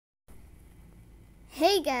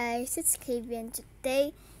Hey guys, it's KB and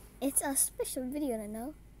today it's a special video, I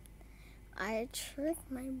know. I tricked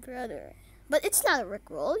my brother. But it's not a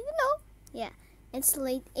rickroll, you know. Yeah, it's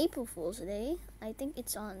late April Fool's Day. I think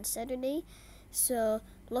it's on Saturday. So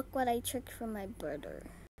look what I tricked from my brother.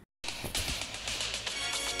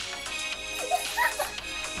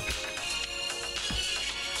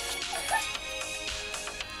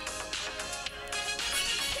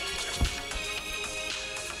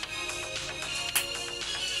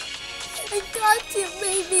 I got you,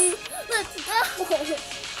 baby. Let's go.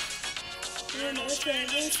 You know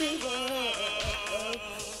strangers we love.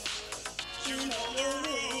 You know the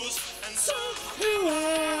rules, and so do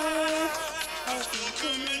I. Our few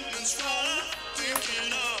commitments from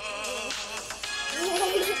thinking of. You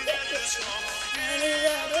won't get this wrong.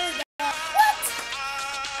 What?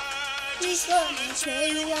 Just let me tell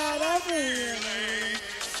you what I feel.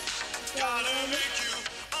 Gotta make you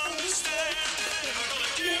understand. Never gonna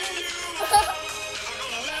give you up. Never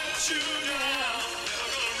gonna let you down.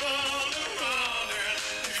 Never gonna run around and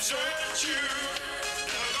desert you.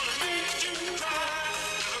 Never gonna make you cry.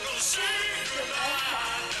 Never gonna say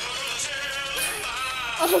goodbye. Never gonna tell a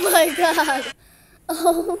lie. Oh my god.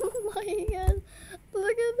 Oh my god.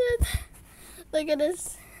 Look at it. Look at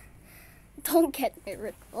this. Don't get me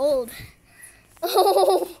old.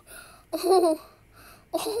 Oh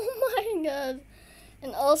my god.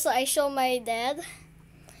 And also I show my dad.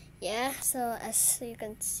 Yeah, so as you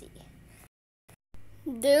can see.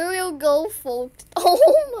 There you go, folks.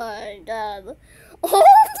 Oh my god. Oh,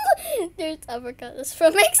 there's avocados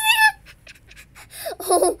from Mexico.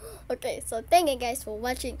 Oh, okay, so thank you guys for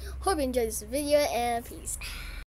watching. Hope you enjoyed this video and peace.